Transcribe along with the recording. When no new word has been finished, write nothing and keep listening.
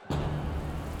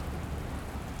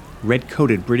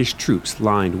red-coated British troops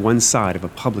lined one side of a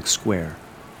public square.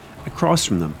 Across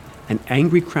from them, an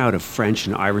angry crowd of French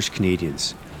and Irish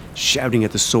Canadians, shouting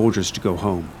at the soldiers to go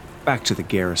home, back to the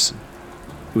garrison.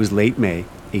 It was late May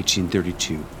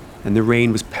 1832, and the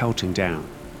rain was pelting down.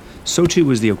 So too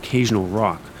was the occasional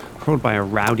rock hurled by a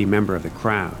rowdy member of the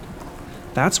crowd.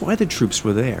 That's why the troops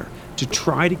were there, to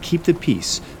try to keep the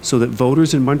peace so that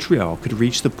voters in Montreal could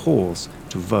reach the polls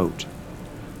to vote.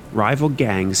 Rival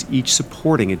gangs, each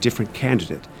supporting a different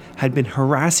candidate, had been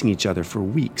harassing each other for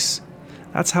weeks.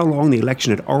 That's how long the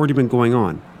election had already been going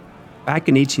on. Back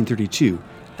in 1832,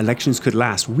 elections could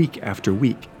last week after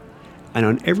week. And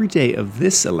on every day of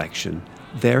this election,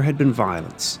 there had been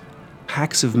violence.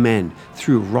 Packs of men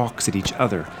threw rocks at each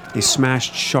other. They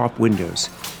smashed shop windows.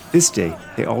 This day,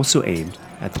 they also aimed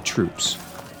at the troops.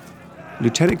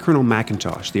 Lieutenant Colonel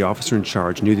McIntosh, the officer in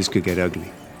charge, knew this could get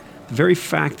ugly. The very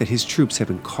fact that his troops had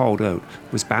been called out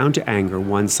was bound to anger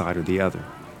one side or the other.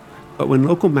 But when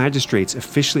local magistrates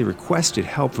officially requested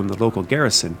help from the local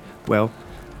garrison, well,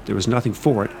 there was nothing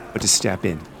for it but to step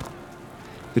in.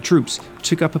 The troops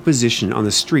took up a position on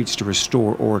the streets to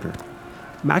restore order.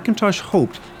 McIntosh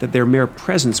hoped that their mere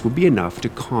presence would be enough to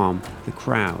calm the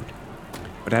crowd.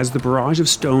 But as the barrage of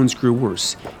stones grew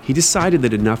worse, he decided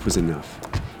that enough was enough.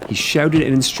 He shouted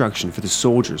an instruction for the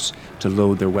soldiers to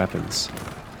load their weapons.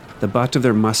 The butt of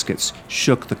their muskets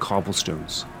shook the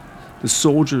cobblestones. The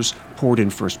soldiers poured in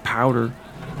first powder,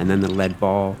 and then the lead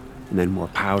ball, and then more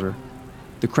powder.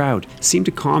 The crowd seemed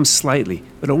to calm slightly,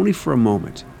 but only for a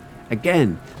moment.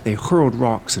 Again, they hurled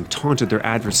rocks and taunted their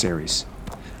adversaries.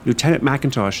 Lieutenant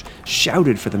McIntosh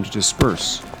shouted for them to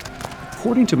disperse.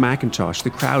 According to McIntosh, the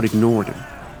crowd ignored him,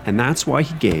 and that's why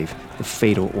he gave the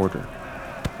fatal order.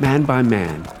 Man by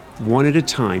man, one at a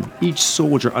time, each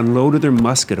soldier unloaded their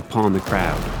musket upon the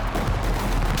crowd.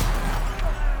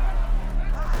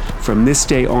 From this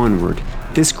day onward,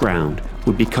 this ground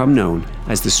would become known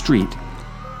as the Street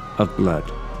of Blood.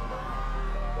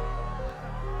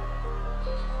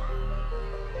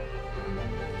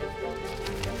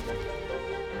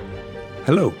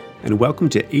 Hello, and welcome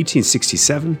to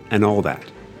 1867 and All That,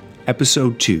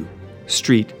 Episode 2,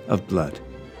 Street of Blood.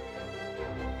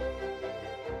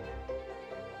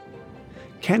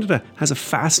 Canada has a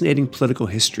fascinating political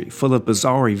history full of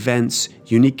bizarre events,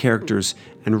 unique characters,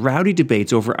 and rowdy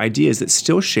debates over ideas that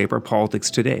still shape our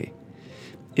politics today.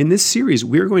 In this series,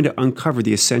 we're going to uncover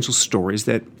the essential stories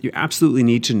that you absolutely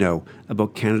need to know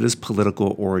about Canada's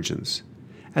political origins.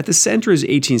 At the center is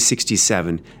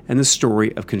 1867 and the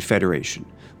story of Confederation,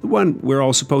 the one we're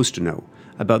all supposed to know,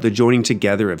 about the joining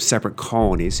together of separate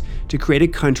colonies to create a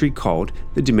country called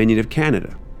the Dominion of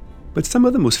Canada. But some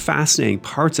of the most fascinating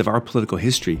parts of our political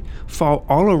history fall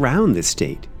all around this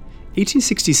date.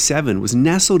 1867 was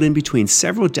nestled in between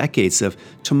several decades of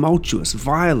tumultuous,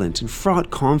 violent, and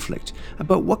fraught conflict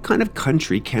about what kind of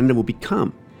country Canada will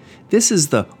become. This is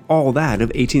the All That of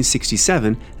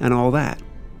 1867 and All That.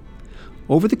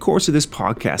 Over the course of this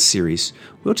podcast series,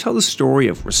 we'll tell the story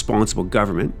of responsible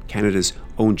government, Canada's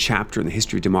own chapter in the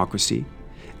history of democracy,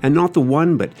 and not the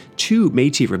one but two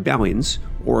Métis rebellions,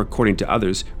 or according to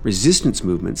others, resistance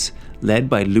movements, led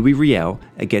by Louis Riel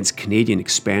against Canadian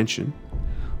expansion.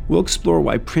 We'll explore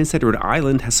why Prince Edward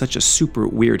Island has such a super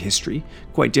weird history,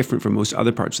 quite different from most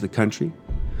other parts of the country.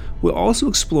 We'll also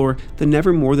explore the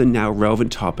never more than now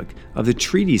relevant topic of the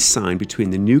treaties signed between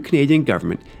the new Canadian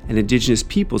government and Indigenous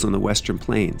peoples on the Western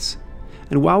Plains.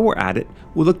 And while we're at it,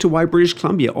 we'll look to why British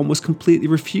Columbia almost completely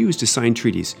refused to sign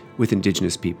treaties with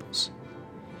Indigenous peoples.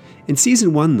 In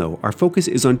Season 1, though, our focus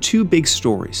is on two big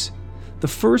stories. The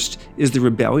first is the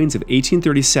rebellions of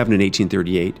 1837 and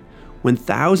 1838, when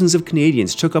thousands of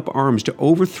Canadians took up arms to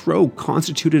overthrow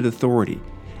constituted authority,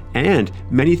 and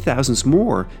many thousands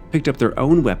more picked up their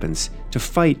own weapons to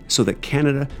fight so that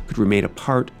Canada could remain a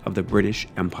part of the British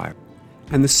Empire.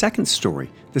 And the second story,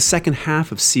 the second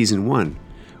half of Season 1,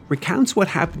 recounts what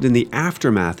happened in the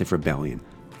aftermath of rebellion,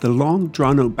 the long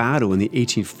drawn-out battle in the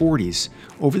 1840s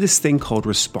over this thing called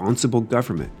responsible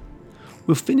government.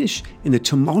 We'll finish in the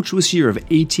tumultuous year of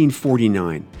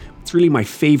 1849. It's really my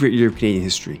favorite year of Canadian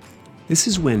history. This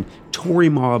is when Tory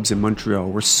mobs in Montreal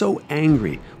were so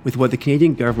angry with what the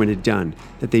Canadian government had done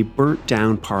that they burnt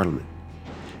down Parliament.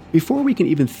 Before we can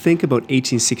even think about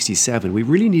 1867, we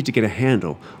really need to get a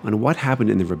handle on what happened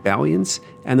in the rebellions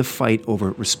and the fight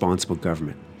over responsible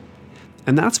government.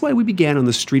 And that's why we began on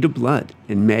the Street of Blood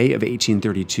in May of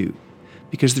 1832,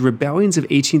 because the rebellions of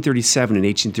 1837 and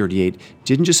 1838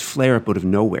 didn't just flare up out of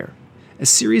nowhere. A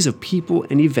series of people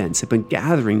and events have been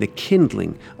gathering the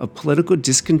kindling of political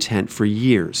discontent for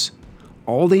years.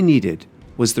 All they needed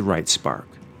was the right spark.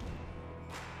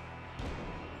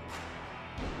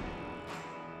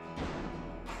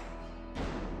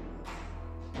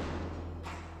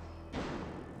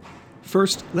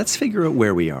 First, let's figure out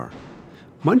where we are.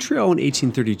 Montreal in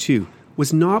 1832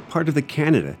 was not part of the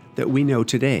Canada that we know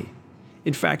today.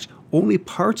 In fact, only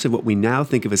parts of what we now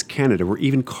think of as Canada were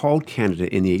even called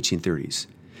Canada in the 1830s.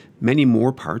 Many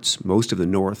more parts, most of the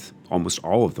north, almost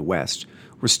all of the west,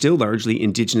 were still largely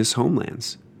indigenous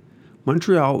homelands.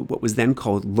 Montreal, what was then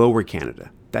called Lower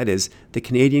Canada, that is, the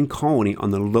Canadian colony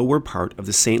on the lower part of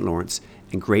the St. Lawrence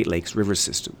and Great Lakes river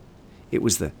system. It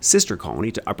was the sister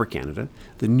colony to Upper Canada,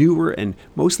 the newer and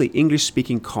mostly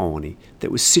English-speaking colony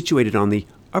that was situated on the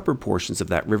upper portions of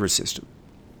that river system.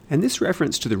 And this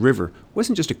reference to the river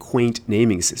wasn't just a quaint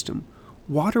naming system.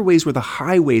 Waterways were the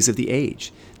highways of the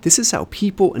age. This is how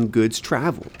people and goods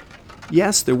traveled.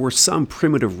 Yes, there were some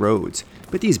primitive roads,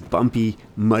 but these bumpy,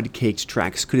 mud-caked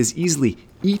tracks could as easily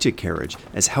eat a carriage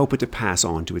as help it to pass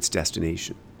on to its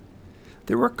destination.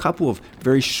 There were a couple of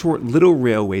very short little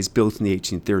railways built in the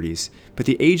 1830s, but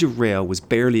the age of rail was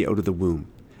barely out of the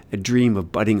womb, a dream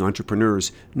of budding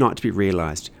entrepreneurs not to be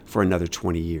realized for another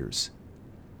 20 years.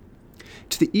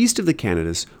 To the east of the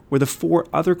Canadas were the 4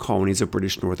 other colonies of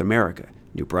British North America: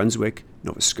 New Brunswick,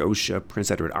 Nova Scotia, Prince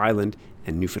Edward Island,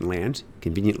 and Newfoundland,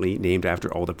 conveniently named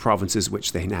after all the provinces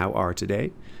which they now are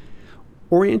today.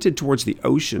 Oriented towards the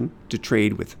ocean to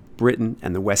trade with Britain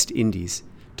and the West Indies,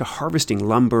 to harvesting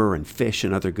lumber and fish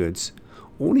and other goods,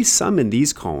 only some in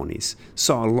these colonies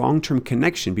saw a long-term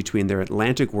connection between their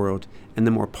Atlantic world and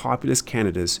the more populous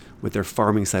Canadas with their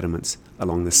farming settlements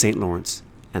along the St. Lawrence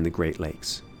and the Great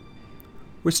Lakes.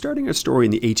 We're starting our story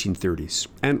in the 1830s,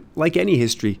 and like any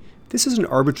history, this is an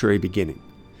arbitrary beginning.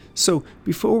 So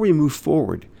before we move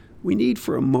forward, we need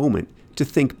for a moment to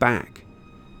think back,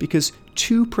 because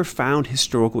 2 profound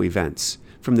historical events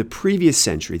from the previous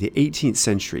century, the 18th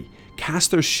century,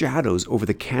 cast their shadows over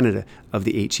the Canada of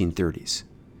the 1830s.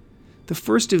 The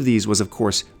first of these was, of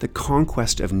course, the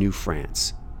conquest of New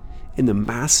France. In the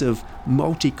massive,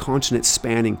 multi-continent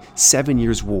spanning 7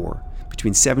 Years' War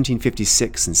between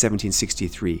 1756 and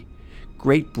 1763,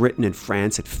 Great Britain and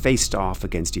France had faced off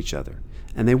against each other.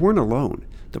 And they weren't alone.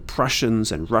 The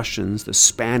Prussians and Russians, the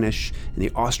Spanish and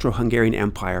the Austro-Hungarian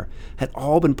Empire had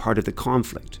all been part of the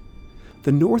conflict.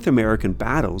 The North American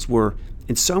battles were,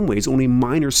 in some ways, only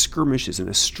minor skirmishes in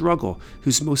a struggle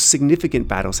whose most significant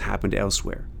battles happened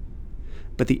elsewhere.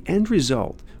 But the end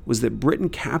result was that Britain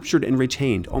captured and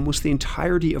retained almost the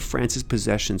entirety of France's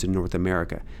possessions in North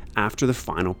America after the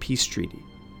final peace treaty.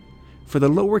 For the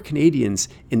Lower Canadians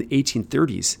in the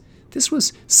 1830s, this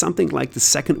was something like the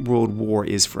Second World War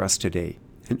is for us today,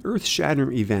 an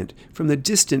earth-shattering event from the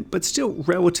distant but still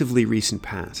relatively recent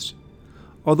past.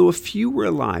 Although a few were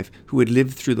alive who had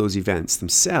lived through those events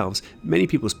themselves, many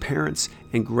people's parents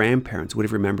and grandparents would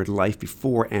have remembered life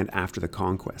before and after the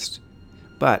conquest.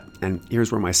 But, and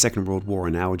here's where my Second World War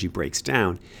analogy breaks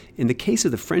down, in the case of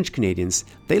the French Canadians,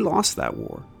 they lost that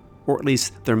war, or at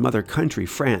least their mother country,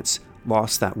 France,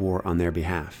 lost that war on their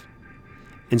behalf.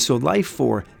 And so life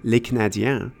for les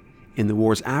Canadiens in the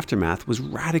war's aftermath was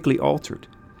radically altered.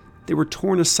 They were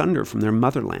torn asunder from their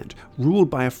motherland,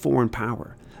 ruled by a foreign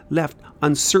power, left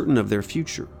uncertain of their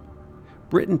future.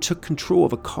 Britain took control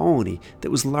of a colony that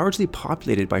was largely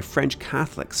populated by French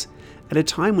Catholics at a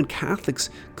time when Catholics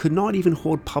could not even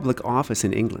hold public office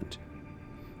in England.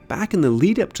 Back in the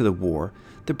lead-up to the war,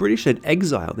 the British had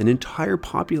exiled an entire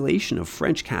population of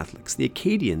French Catholics, the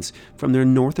Acadians, from their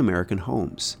North American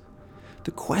homes.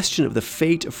 The question of the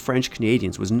fate of French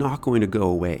Canadians was not going to go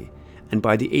away, and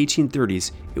by the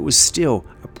 1830s, it was still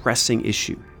a pressing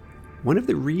issue. One of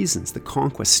the reasons the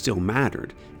conquest still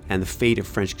mattered, and the fate of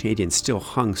French Canadians still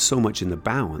hung so much in the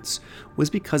balance,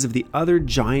 was because of the other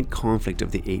giant conflict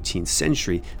of the 18th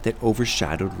century that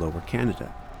overshadowed Lower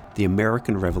Canada, the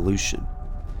American Revolution.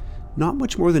 Not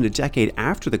much more than a decade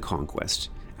after the conquest,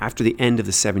 after the end of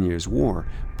the 7 Years' War,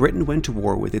 Britain went to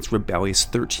war with its rebellious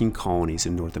 13 colonies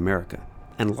in North America,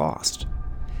 and lost.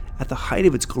 At the height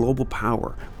of its global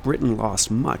power, Britain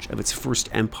lost much of its first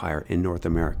empire in North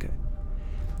America.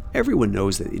 Everyone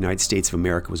knows that the United States of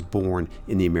America was born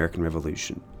in the American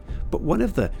Revolution, but one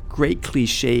of the great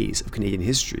cliches of Canadian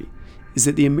history is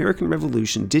that the American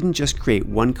Revolution didn't just create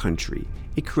one country,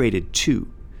 it created 2.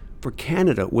 For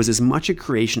Canada was as much a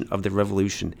creation of the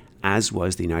Revolution as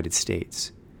was the United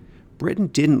States. Britain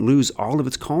didn't lose all of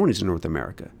its colonies in North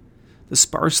America. The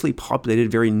sparsely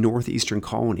populated, very northeastern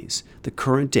colonies, the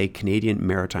current-day Canadian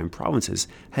maritime provinces,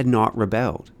 had not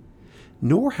rebelled.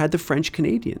 Nor had the French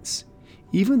Canadians.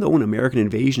 Even though an American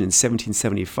invasion in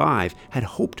 1775 had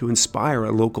hoped to inspire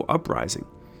a local uprising.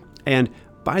 And,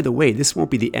 by the way, this won't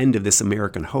be the end of this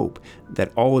American hope,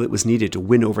 that all that was needed to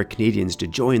win over Canadians to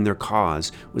join their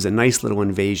cause was a nice little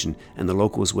invasion and the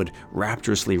locals would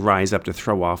rapturously rise up to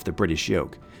throw off the British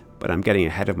yoke. but I'm getting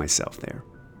ahead of myself there.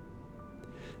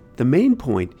 The main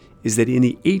point is that in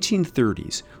the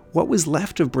 1830s, what was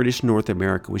left of British North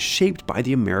America was shaped by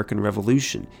the American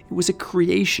Revolution. It was a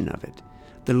creation of it,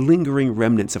 the lingering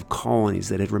remnants of colonies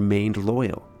that had remained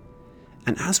loyal.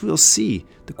 And as we'll see,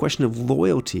 the question of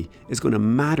loyalty is going to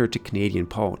matter to Canadian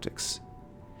politics.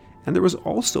 And there was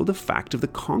also the fact of the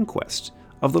conquest,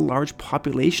 of the large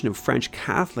population of French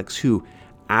Catholics who,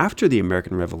 after the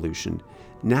American Revolution,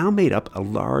 now made up a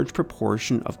large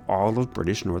proportion of all of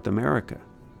British North America.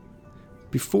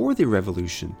 Before the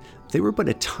Revolution, they were but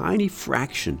a tiny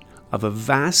fraction of a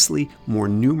vastly more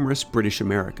numerous British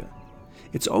America.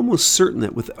 It's almost certain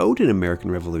that without an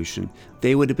American Revolution,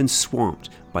 they would have been swamped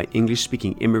by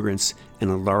English-speaking immigrants and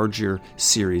a larger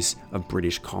series of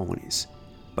British colonies.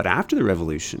 But after the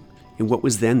Revolution, in what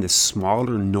was then the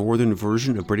smaller northern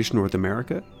version of British North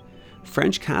America,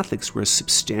 French Catholics were a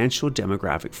substantial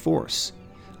demographic force.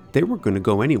 They weren't going to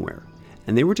go anywhere,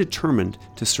 and they were determined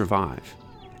to survive.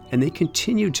 And they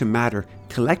continued to matter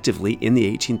collectively in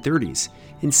the 1830s,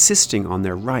 insisting on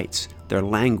their rights, their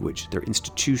language, their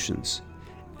institutions.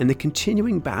 And the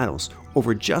continuing battles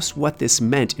over just what this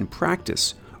meant in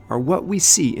practice are what we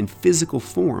see in physical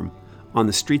form on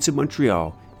the streets of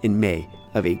Montreal in May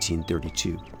of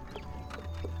 1832.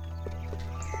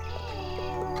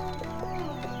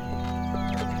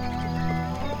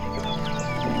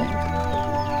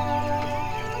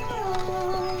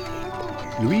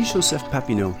 Louis-Joseph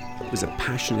Papineau was a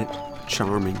passionate,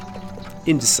 charming,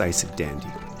 indecisive dandy.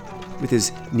 With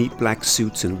his neat black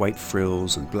suits and white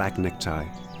frills and black necktie,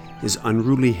 his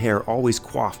unruly hair always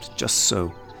coiffed just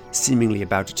so, seemingly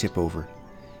about to tip over.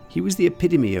 He was the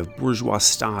epitome of bourgeois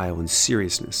style and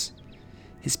seriousness.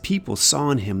 His people saw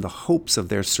in him the hopes of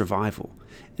their survival,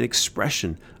 an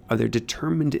expression of their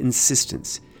determined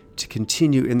insistence to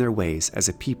continue in their ways as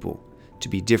a people, to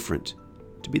be different,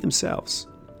 to be themselves.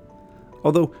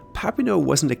 Although Papineau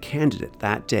wasn't a candidate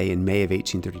that day in May of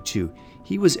 1832,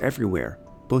 he was everywhere,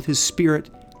 both his spirit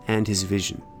and his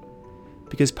vision.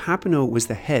 Because Papineau was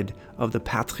the head of the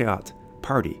Patriote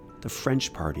Party, the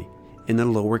French party, in the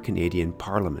Lower Canadian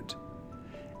Parliament.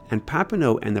 And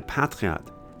Papineau and the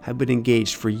Patriote had been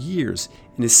engaged for years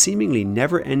in a seemingly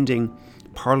never-ending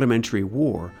parliamentary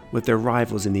war with their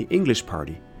rivals in the English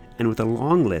party and with a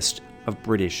long list of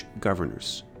British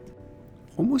governors.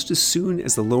 Almost as soon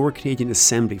as the Lower Canadian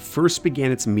Assembly first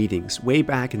began its meetings way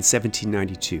back in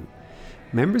 1792,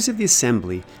 members of the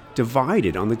Assembly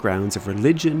divided on the grounds of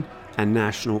religion and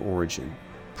national origin,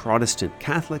 Protestant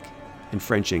Catholic and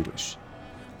French English.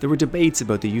 There were debates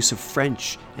about the use of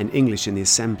French and English in the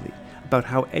Assembly, about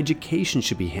how education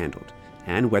should be handled,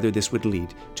 and whether this would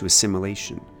lead to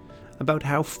assimilation, about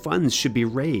how funds should be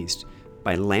raised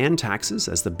by land taxes,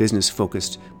 as the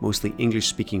business-focused, mostly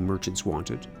English-speaking merchants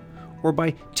wanted, or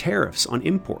by tariffs on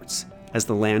imports, as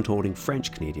the land-holding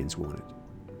French Canadians wanted.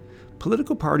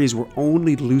 Political parties were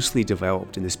only loosely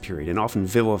developed in this period and often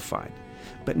vilified,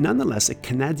 but nonetheless a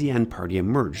Canadian party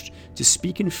emerged to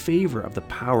speak in favor of the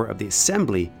power of the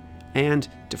Assembly and,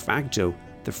 de facto,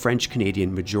 the French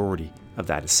Canadian majority of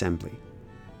that Assembly.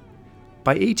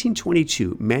 By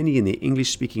 1822, many in the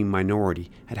English-speaking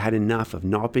minority had had enough of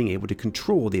not being able to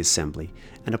control the Assembly,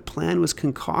 and a plan was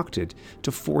concocted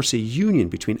to force a union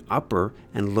between Upper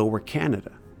and Lower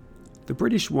Canada. The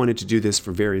British wanted to do this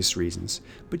for various reasons,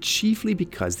 but chiefly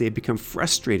because they had become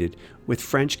frustrated with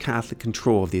French Catholic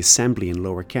control of the Assembly in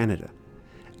Lower Canada.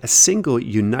 A single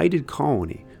united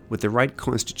colony with the right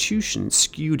constitution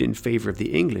skewed in favor of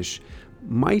the English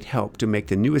might help to make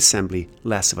the new Assembly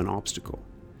less of an obstacle.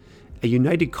 A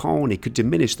united colony could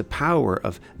diminish the power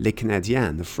of les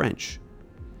Canadiens, the French.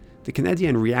 The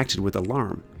Canadiens reacted with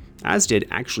alarm, as did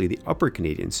actually the Upper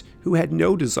Canadians, who had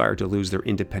no desire to lose their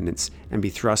independence and be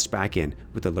thrust back in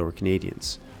with the Lower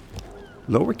Canadians.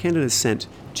 Lower Canada sent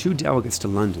 2 delegates to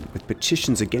London with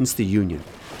petitions against the Union,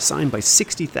 signed by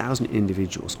 60,000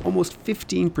 individuals, almost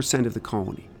 15% of the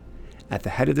colony. At the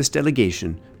head of this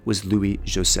delegation was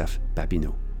Louis-Joseph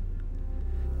Papineau.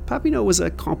 Papineau was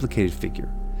a complicated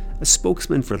figure, a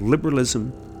spokesman for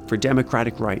liberalism, for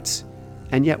democratic rights,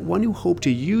 and yet one who hoped to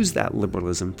use that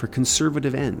liberalism for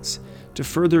conservative ends, to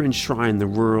further enshrine the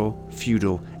rural,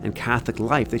 feudal, and Catholic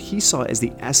life that he saw as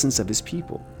the essence of his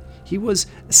people. He was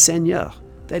a seigneur,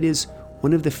 that is,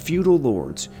 one of the feudal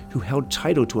lords who held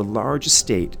title to a large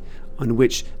estate on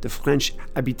which the French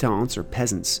habitants or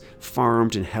peasants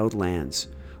farmed and held lands,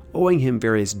 owing him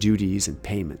various duties and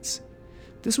payments.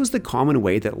 This was the common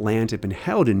way that land had been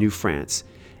held in New France,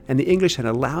 and the English had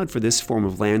allowed for this form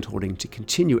of landholding to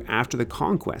continue after the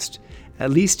conquest,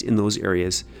 at least in those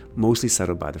areas mostly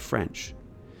settled by the French.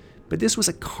 But this was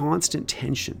a constant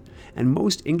tension, and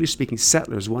most English-speaking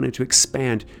settlers wanted to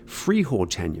expand freehold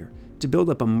tenure to build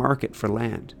up a market for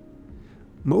land.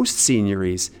 Most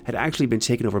seigneuries had actually been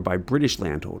taken over by British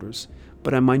landholders,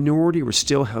 but a minority were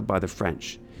still held by the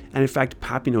French. And in fact,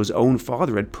 Papineau's own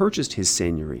father had purchased his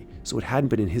seigneury, so it hadn't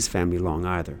been in his family long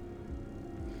either.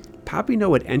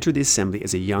 Papineau had entered the assembly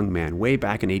as a young man way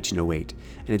back in 1808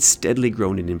 and had steadily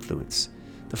grown in influence.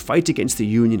 The fight against the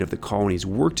Union of the Colonies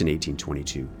worked in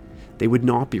 1822. They would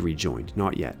not be rejoined,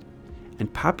 not yet.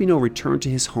 And Papineau returned to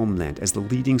his homeland as the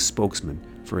leading spokesman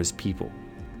for his people.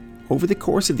 Over the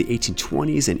course of the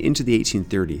 1820s and into the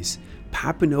 1830s,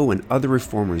 Papineau and other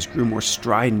reformers grew more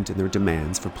strident in their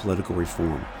demands for political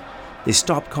reform. They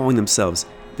stopped calling themselves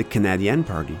the Canadian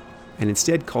Party and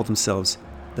instead called themselves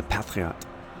the Patriotes.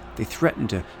 They threatened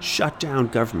to shut down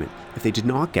government if they did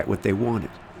not get what they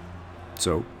wanted.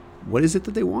 So, what is it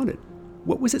that they wanted?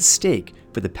 What was at stake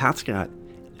for the Patriots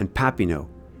and Papineau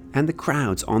and the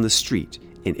crowds on the street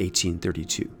in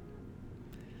 1832?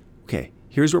 Okay,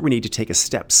 here's where we need to take a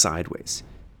step sideways.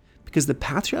 Because the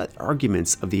Patriot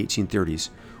arguments of the 1830s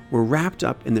were wrapped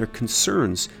up in their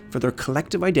concerns for their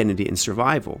collective identity and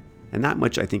survival, and that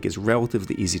much I think is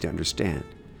relatively easy to understand.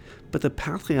 But the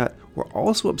Patriots were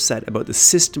also upset about the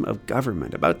system of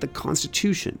government, about the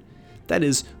Constitution, that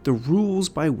is, the rules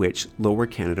by which Lower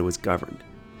Canada was governed.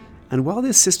 And while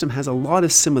this system has a lot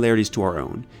of similarities to our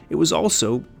own, it was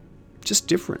also just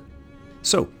different.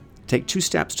 So, take 2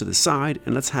 steps to the side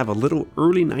and let's have a little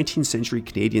early 19th century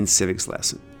Canadian civics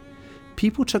lesson.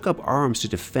 People took up arms to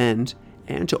defend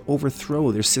and to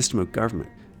overthrow their system of government,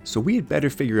 so we had better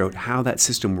figure out how that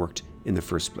system worked in the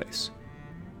first place.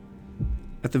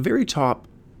 At the very top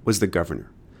was the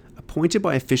governor. Appointed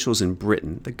by officials in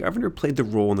Britain, the governor played the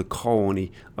role in the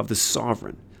colony of the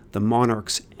sovereign, the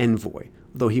monarch's envoy,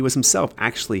 though he was himself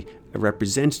actually a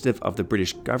representative of the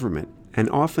British government and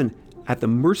often at the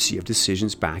mercy of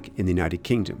decisions back in the United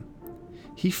Kingdom.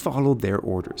 He followed their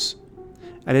orders.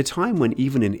 At a time when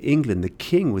even in England the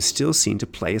king was still seen to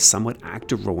play a somewhat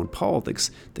active role in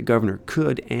politics, the governor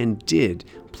could and did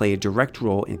play a direct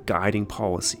role in guiding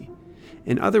policy.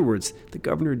 In other words, the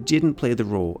governor didn't play the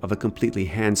role of a completely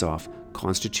hands-off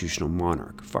constitutional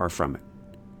monarch, far from it.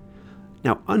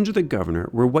 Now, under the governor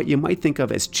were what you might think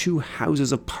of as 2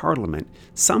 houses of parliament,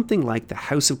 something like the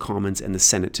House of Commons and the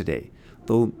Senate today,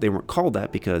 though they weren't called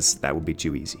that because that would be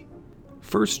too easy.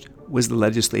 First was the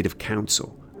Legislative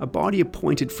Council, a body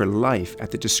appointed for life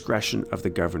at the discretion of the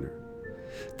governor.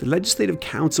 The Legislative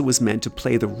Council was meant to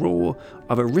play the role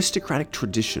of aristocratic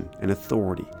tradition and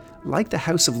authority, like the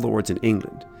House of Lords in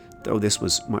England, though this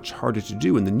was much harder to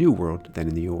do in the New World than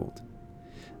in the Old.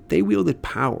 They wielded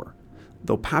power,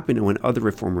 though Papineau and other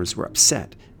reformers were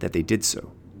upset that they did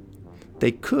so.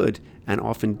 They could, and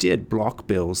often did, block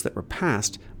bills that were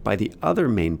passed by the other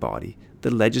main body, the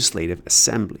Legislative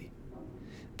Assembly.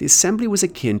 The Assembly was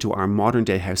akin to our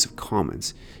modern-day House of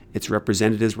Commons. Its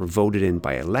representatives were voted in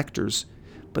by electors,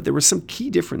 but there were some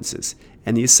key differences,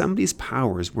 and the Assembly's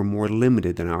powers were more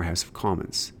limited than our House of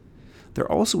Commons. There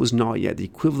also was not yet the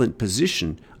equivalent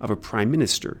position of a prime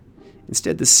minister.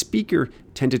 Instead, the speaker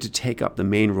tended to take up the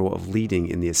main role of leading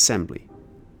in the assembly.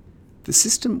 The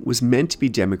system was meant to be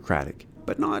democratic,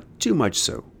 but not too much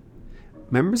so.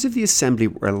 Members of the assembly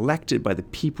were elected by the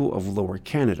people of Lower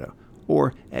Canada,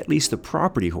 or at least the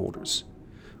property holders.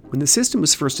 When the system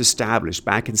was first established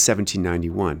back in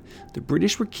 1791, the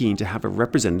British were keen to have a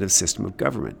representative system of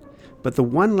government. But the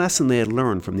one lesson they had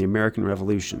learned from the American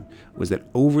Revolution was that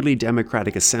overly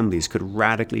democratic assemblies could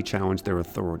radically challenge their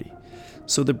authority.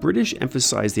 So the British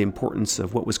emphasized the importance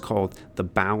of what was called the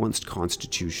balanced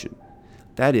constitution.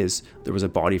 That is, there was a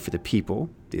body for the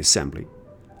people, the assembly,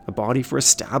 a body for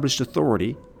established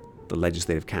authority, the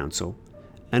Legislative Council,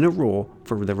 and a role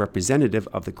for the representative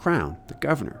of the Crown, the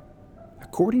governor.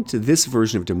 According to this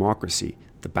version of democracy,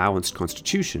 the balanced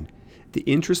constitution, the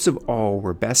interests of all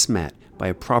were best met by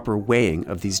a proper weighing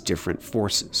of these different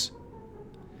forces.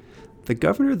 The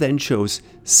governor then chose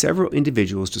several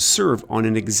individuals to serve on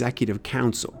an executive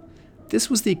council. This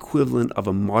was the equivalent of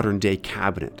a modern-day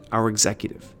cabinet, our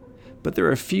executive. But there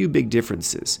are a few big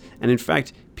differences, and in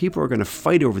fact, people are going to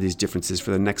fight over these differences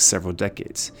for the next several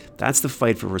decades. That's the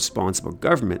fight for responsible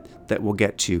government that we'll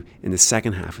get to in the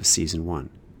second half of Season 1.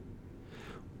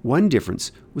 One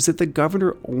difference was that the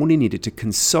governor only needed to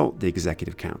consult the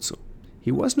executive council.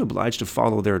 He wasn't obliged to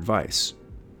follow their advice.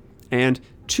 And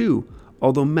 2,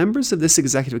 although members of this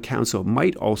executive council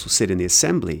might also sit in the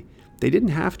assembly, they didn't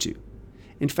have to.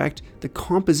 In fact, the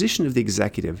composition of the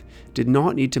executive did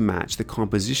not need to match the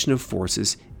composition of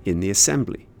forces in the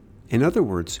assembly. In other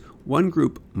words, one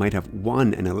group might have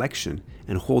won an election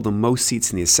and hold the most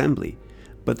seats in the assembly,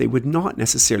 but they would not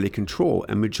necessarily control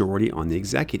a majority on the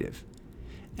executive.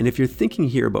 And if you're thinking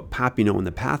here about Papineau and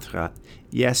the Patriotes,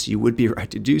 yes, you would be right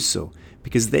to do so,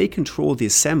 because they control the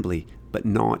assembly, but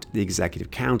not the executive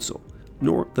council,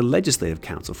 nor the legislative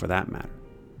council for that matter.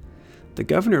 The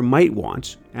governor might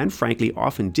want, and frankly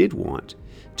often did want,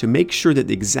 to make sure that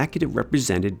the executive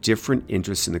represented different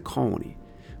interests in the colony,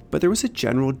 but there was a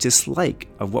general dislike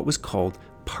of what was called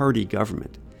party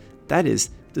government. That is,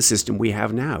 the system we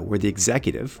have now, where the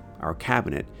executive, our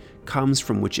cabinet, comes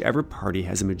from whichever party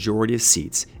has a majority of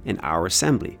seats in our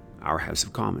assembly, our House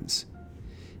of Commons.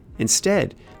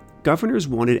 Instead, governors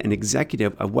wanted an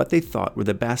executive of what they thought were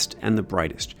the best and the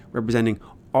brightest, representing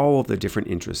all of the different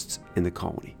interests in the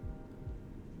colony.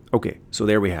 Okay, so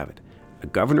there we have it. A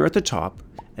governor at the top,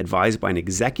 advised by an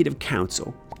executive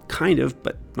council, kind of,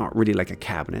 but not really like a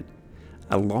cabinet,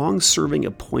 a long-serving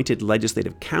appointed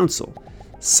legislative council,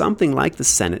 something like the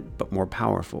Senate but more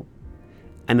powerful,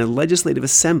 and a legislative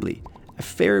assembly, a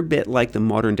fair bit like the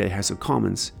modern-day House of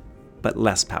Commons, but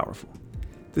less powerful.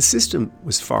 The system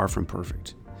was far from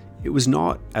perfect. It was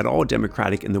not at all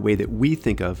democratic in the way that we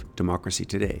think of democracy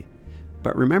today.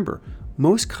 But remember,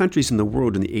 most countries in the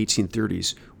world in the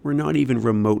 1830s were not even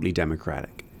remotely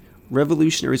democratic.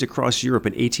 Revolutionaries across Europe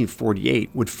in 1848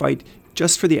 would fight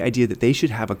just for the idea that they should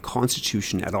have a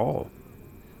constitution at all.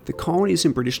 The colonies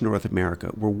in British North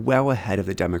America were well ahead of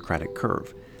the democratic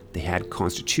curve. They had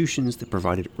constitutions that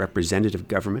provided representative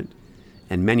government,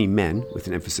 and many men, with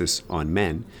an emphasis on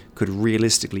men, could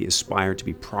realistically aspire to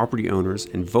be property owners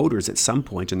and voters at some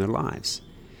point in their lives.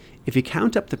 If you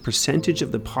count up the percentage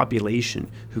of the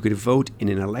population who could vote in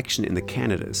an election in the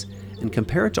Canadas and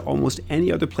compare it to almost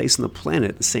any other place on the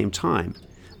planet at the same time,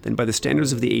 then by the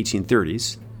standards of the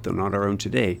 1830s, though not our own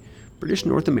today, British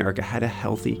North America had a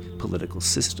healthy political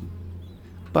system.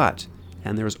 But,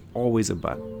 and there's always a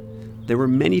but, there were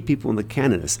many people in the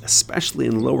Canadas, especially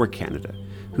in Lower Canada,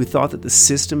 who thought that the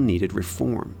system needed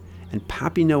reform, and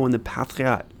Papineau and the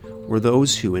Patriotes were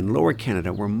those who in Lower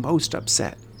Canada were most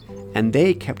upset, and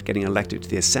they kept getting elected to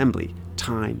the Assembly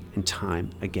time and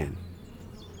time again.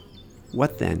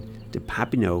 What then did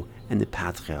Papineau and the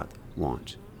Patriotes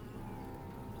want?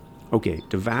 Okay,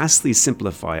 to vastly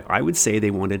simplify, I would say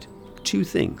they wanted two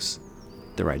things: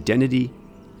 their identity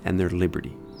and their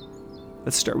liberty.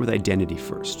 Let's start with identity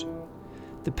first.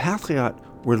 The Patriots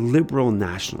were liberal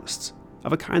nationalists,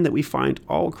 of a kind that we find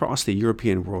all across the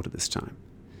European world at this time.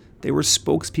 They were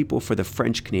spokespeople for the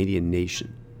French-Canadian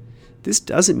nation. This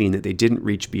doesn't mean that they didn't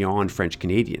reach beyond French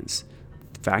Canadians.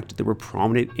 In fact, there were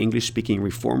prominent English-speaking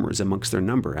reformers amongst their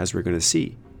number, as we're going to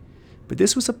see. But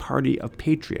this was a party of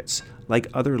patriots, like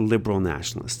other liberal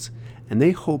nationalists, and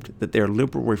they hoped that their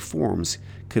liberal reforms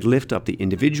could lift up the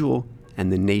individual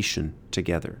and the nation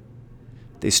together.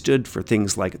 They stood for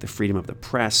things like the freedom of the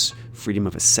press, freedom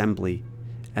of assembly,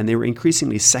 and they were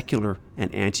increasingly secular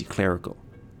and anti-clerical,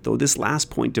 though this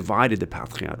last point divided the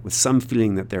Patriots, with some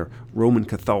feeling that their Roman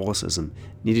Catholicism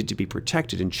needed to be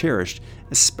protected and cherished,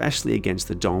 especially against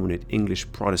the dominant English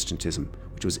Protestantism,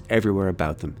 which was everywhere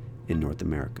about them in North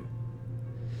America.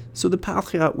 So the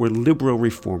Patriots were liberal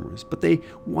reformers, but they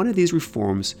wanted these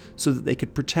reforms so that they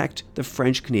could protect the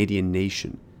French-Canadian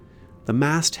nation. The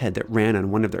masthead that ran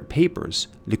on one of their papers,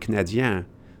 Le Canadien,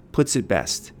 puts it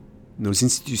best: Nos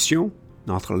institutions,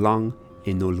 notre langue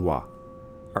et nos lois.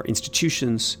 Our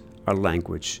institutions, our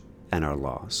language, and our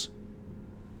laws.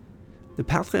 The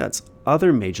Patriots'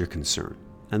 other major concern,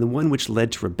 and the one which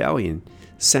led to rebellion,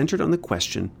 centered on the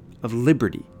question of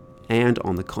liberty and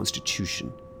on the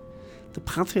Constitution. The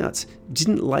Patriots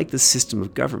didn't like the system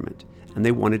of government, and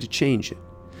they wanted to change it.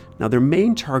 Now, their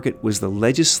main target was the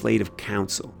Legislative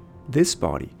Council. This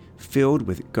body, filled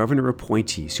with governor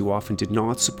appointees who often did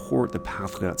not support the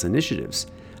Patriots' initiatives,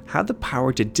 had the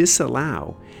power to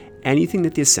disallow anything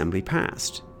that the Assembly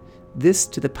passed. This,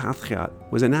 to the Patriots,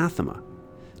 was anathema.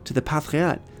 To the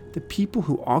Patriots, the people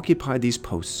who occupied these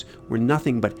posts were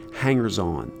nothing but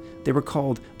hangers-on. They were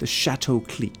called the Chateau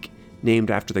Clique,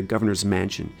 named after the governor's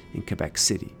mansion in Quebec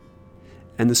City.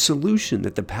 And the solution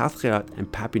that the Patriots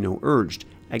and Papineau urged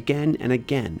again and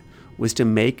again was to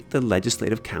make the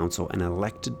Legislative Council an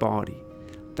elected body.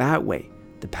 That way,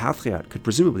 the Patriots could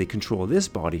presumably control this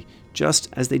body just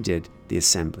as they did the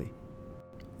Assembly.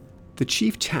 The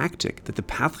chief tactic that the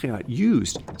Patriots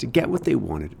used to get what they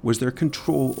wanted was their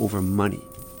control over money.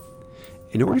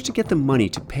 In order to get the money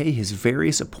to pay his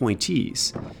various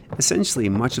appointees, essentially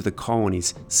much of the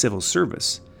colony's civil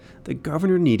service, the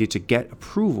governor needed to get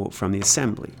approval from the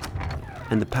Assembly.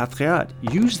 And the Patriots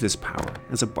used this power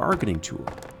as a bargaining tool.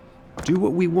 Do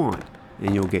what we want,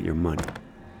 and you'll get your money.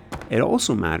 It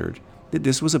also mattered that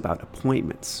this was about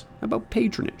appointments, about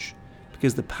patronage,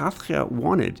 because the Patriotes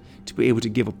wanted to be able to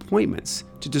give appointments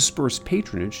to disperse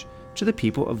patronage to the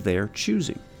people of their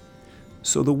choosing.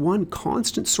 So the one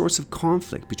constant source of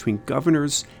conflict between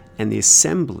governors and the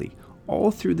assembly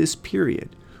all through this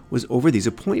period was over these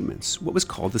appointments, what was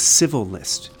called the civil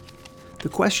list. The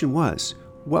question was,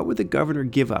 what would the governor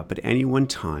give up at any one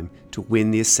time to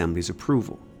win the assembly's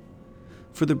approval?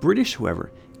 For the British,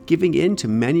 however, giving in to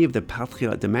many of the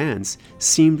Patriot demands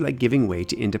seemed like giving way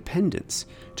to independence,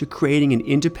 to creating an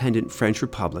independent French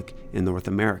Republic in North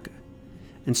America.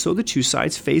 And so the two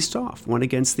sides faced off, one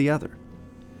against the other.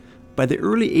 By the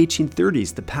early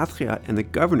 1830s, the Patriot and the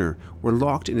governor were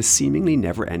locked in a seemingly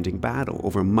never-ending battle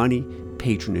over money,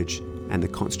 patronage, and the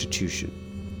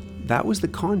Constitution. That was the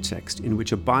context in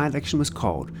which a by-election was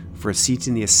called for a seat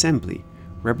in the Assembly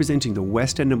representing the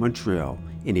West End of Montreal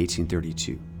in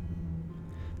 1832.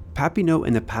 Papineau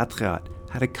and the Patriots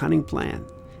had a cunning plan,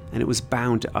 and it was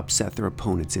bound to upset their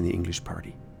opponents in the English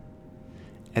party.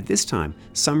 At this time,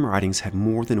 some ridings had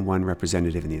more than one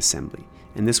representative in the Assembly,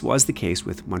 and this was the case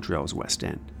with Montreal's West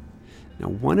End. Now,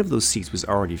 one of those seats was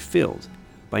already filled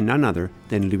by none other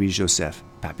than Louis-Joseph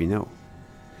Papineau.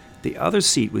 The other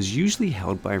seat was usually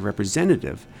held by a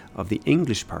representative of the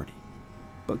English party.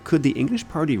 But could the English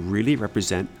party really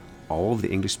represent all of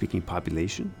the English-speaking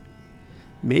population?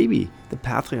 Maybe the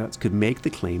Patriots could make the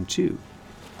claim too.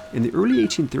 In the early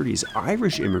 1830s,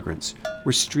 Irish immigrants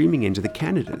were streaming into the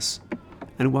Canadas.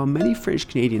 And while many French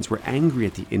Canadians were angry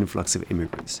at the influx of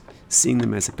immigrants, seeing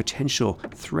them as a potential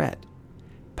threat,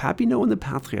 Papineau and the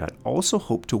Patriots also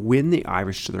hoped to win the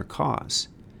Irish to their cause.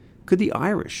 Could the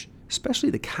Irish,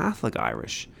 especially the Catholic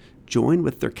Irish, join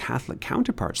with their Catholic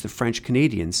counterparts, the French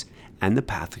Canadians, and the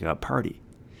Patriot Party?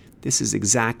 This is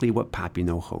exactly what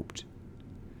Papineau hoped.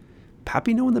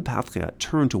 Papineau and the Patriots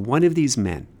turned to one of these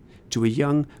men, to a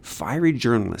young, fiery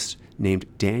journalist named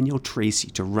Daniel Tracy,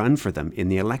 to run for them in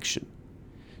the election.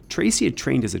 Tracy had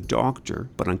trained as a doctor,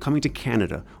 but on coming to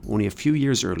Canada only a few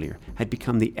years earlier, had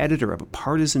become the editor of a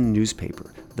partisan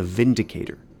newspaper, The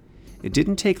Vindicator. It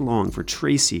didn't take long for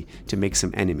Tracy to make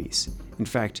some enemies. In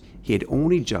fact, he had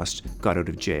only just got out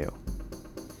of jail.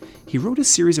 He wrote a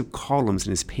series of columns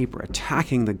in his paper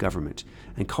attacking the government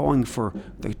and calling for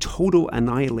the total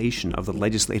annihilation of the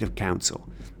Legislative Council,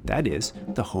 that is,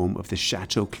 the home of the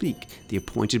Chateau Clique, the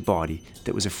appointed body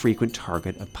that was a frequent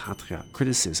target of Patriot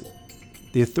criticism.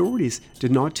 The authorities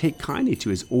did not take kindly to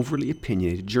his overly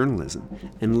opinionated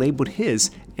journalism and labeled his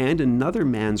and another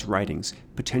man's writings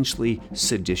potentially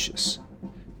seditious.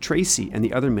 Tracy and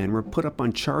the other men were put up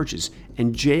on charges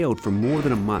and jailed for more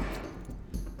than a month.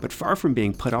 But far from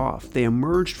being put off, they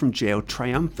emerged from jail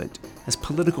triumphant as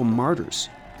political martyrs.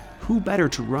 Who better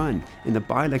to run in the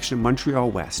by-election of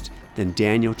Montreal West than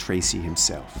Daniel Tracy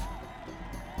himself?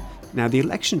 Now, the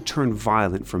election turned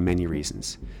violent for many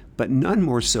reasons, but none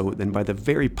more so than by the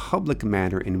very public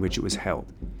manner in which it was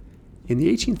held. In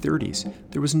the 1830s,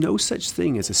 there was no such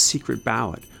thing as a secret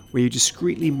ballot where you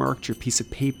discreetly marked your piece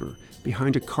of paper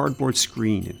behind a cardboard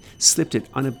screen and slipped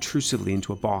it unobtrusively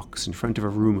into a box in front of a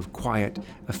room of quiet,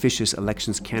 officious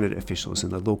Elections Canada officials in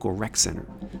the local rec center.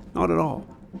 Not at all.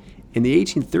 In the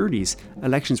 1830s,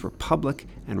 elections were public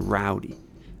and rowdy.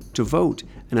 To vote,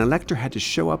 an elector had to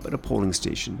show up at a polling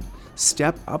station,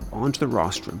 step up onto the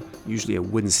rostrum, usually a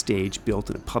wooden stage built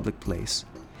in a public place,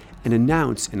 and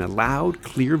announce in a loud,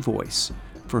 clear voice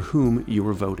for whom you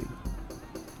were voting.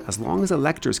 As long as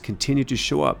electors continued to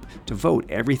show up to vote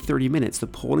every 30 minutes, the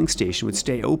polling station would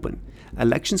stay open.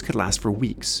 Elections could last for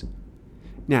weeks.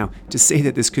 Now, to say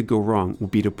that this could go wrong would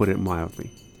be to put it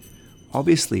mildly.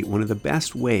 Obviously, one of the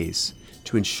best ways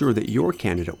to ensure that your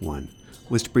candidate won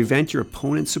was to prevent your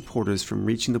opponent's supporters from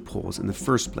reaching the polls in the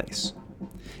first place.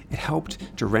 It helped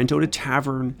to rent out a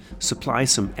tavern, supply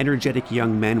some energetic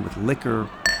young men with liquor,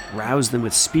 rouse them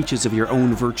with speeches of your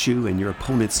own virtue and your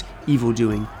opponent's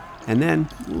evil-doing, and then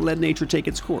let nature take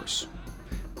its course.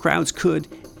 Crowds could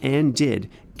and did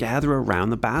gather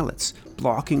around the ballots,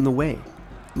 blocking the way.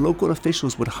 Local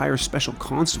officials would hire special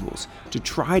constables to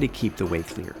try to keep the way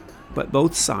clear, but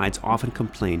both sides often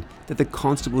complained that the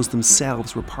constables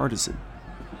themselves were partisan.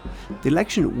 The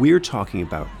election we're talking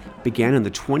about began on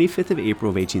the 25th of April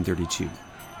of 1832,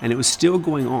 and it was still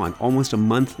going on almost a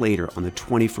month later on the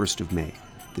 21st of May,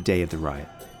 the day of the riot.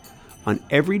 On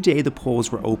every day the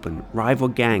polls were open, rival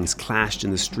gangs clashed in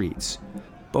the streets.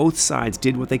 Both sides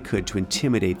did what they could to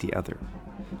intimidate the other.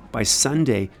 By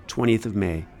Sunday, 20th of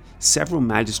May, several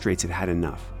magistrates had had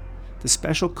enough. The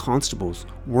special constables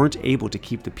weren't able to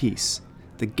keep the peace.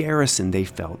 The garrison, they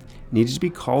felt, needed to be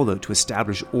called out to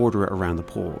establish order around the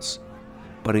polls.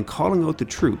 But in calling out the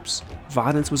troops,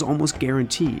 violence was almost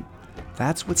guaranteed.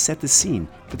 That's what set the scene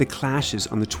for the clashes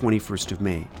on the 21st of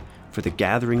May, for the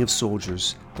gathering of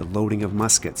soldiers, the loading of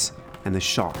muskets, and the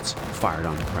shots fired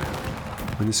on the crowd.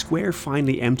 When the square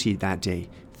finally emptied that day,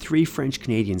 3 French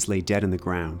Canadians lay dead on the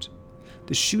ground.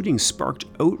 The shooting sparked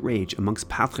outrage amongst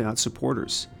Patriote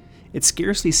supporters. It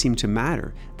scarcely seemed to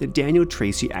matter that Daniel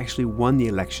Tracy actually won the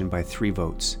election by 3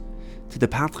 votes. To the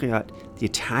Patriote, the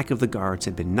attack of the Guards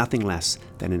had been nothing less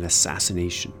than an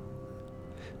assassination.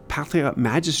 Patriote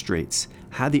magistrates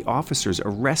had the officers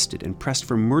arrested and pressed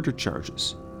for murder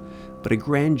charges. But a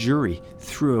grand jury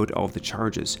threw out all of the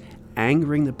charges,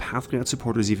 angering the Patriote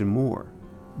supporters even more.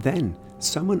 Then,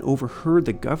 someone overheard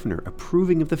the governor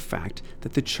approving of the fact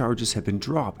that the charges had been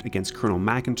dropped against Colonel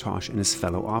McIntosh and his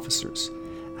fellow officers,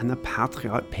 and the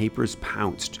Patriote papers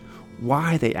pounced.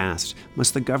 Why, they asked,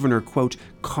 must the governor, quote,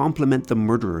 compliment the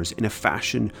murderers in a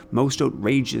fashion most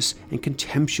outrageous and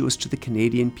contemptuous to the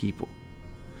Canadian people?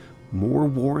 More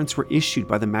warrants were issued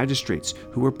by the magistrates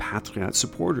who were Patriote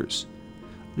supporters.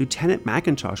 Lieutenant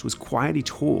McIntosh was quietly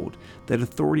told that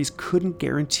authorities couldn't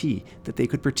guarantee that they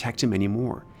could protect him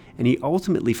anymore, and he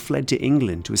ultimately fled to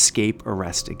England to escape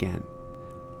arrest again.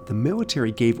 The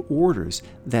military gave orders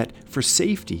that, for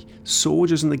safety,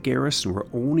 soldiers in the garrison were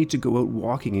only to go out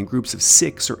walking in groups of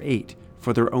 6 or 8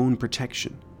 for their own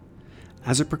protection.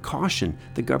 As a precaution,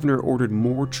 the governor ordered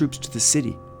more troops to the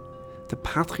city. The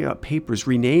Patriote papers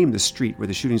renamed the street where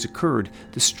the shootings occurred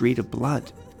the Street of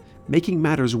Blood. Making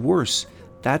matters worse,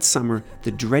 that summer,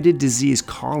 the dreaded disease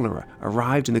cholera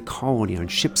arrived in the colony on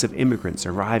ships of immigrants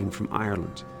arriving from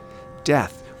Ireland.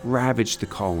 Death ravaged the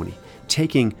colony,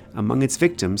 taking among its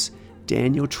victims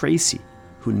Daniel Tracy,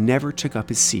 who never took up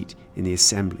his seat in the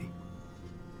assembly.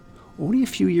 Only a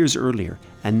few years earlier,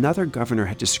 another governor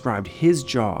had described his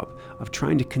job of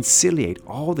trying to conciliate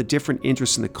all the different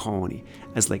interests in the colony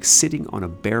as like sitting on a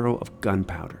barrel of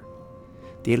gunpowder.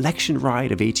 The election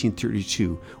riot of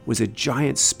 1832 was a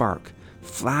giant spark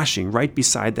flashing right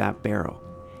beside that barrel.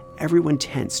 Everyone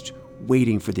tensed,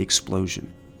 waiting for the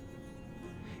explosion.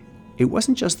 It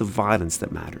wasn't just the violence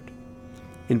that mattered.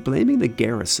 In blaming the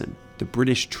garrison, the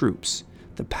British troops,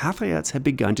 the Patriots had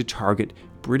begun to target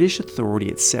British authority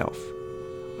itself.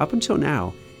 Up until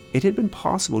now, it had been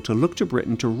possible to look to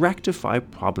Britain to rectify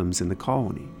problems in the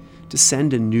colony, to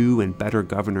send a new and better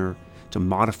governor, to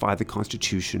modify the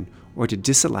constitution, or to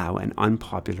disallow an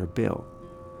unpopular bill.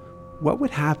 What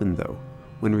would happen, though,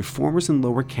 when reformers in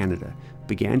Lower Canada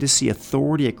began to see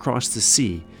authority across the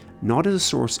sea not as a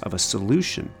source of a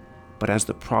solution, but as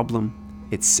the problem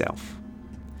itself?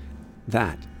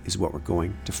 That is what we're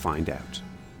going to find out.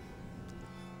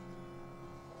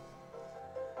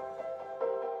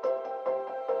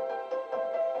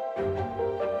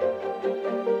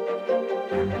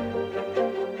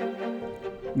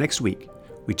 Next week,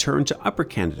 we turn to Upper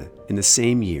Canada in the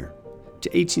same year, to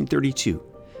 1832,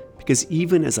 because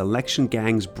even as election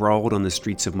gangs brawled on the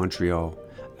streets of Montreal,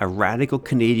 a radical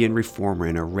Canadian reformer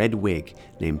in a red wig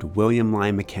named William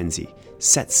Lyon Mackenzie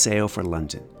set sail for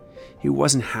London. He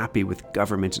wasn't happy with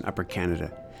government in Upper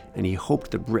Canada, and he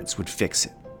hoped the Brits would fix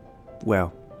it.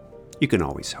 Well, you can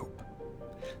always hope.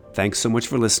 Thanks so much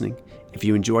for listening. If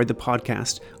you enjoyed the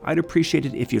podcast, I'd appreciate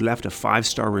it if you left a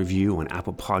 5-star review on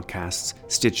Apple Podcasts,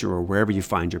 Stitcher, or wherever you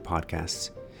find your podcasts.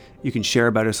 You can share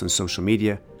about us on social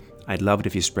media. I'd love it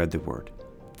if you spread the word.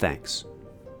 Thanks.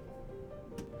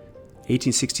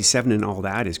 1867 and All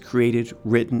That is created,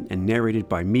 written, and narrated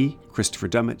by me, Christopher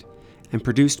Dummett, and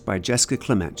produced by Jessica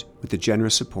Clement with the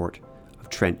generous support of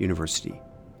Trent University.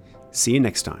 See you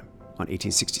next time on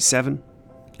 1867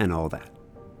 and All That.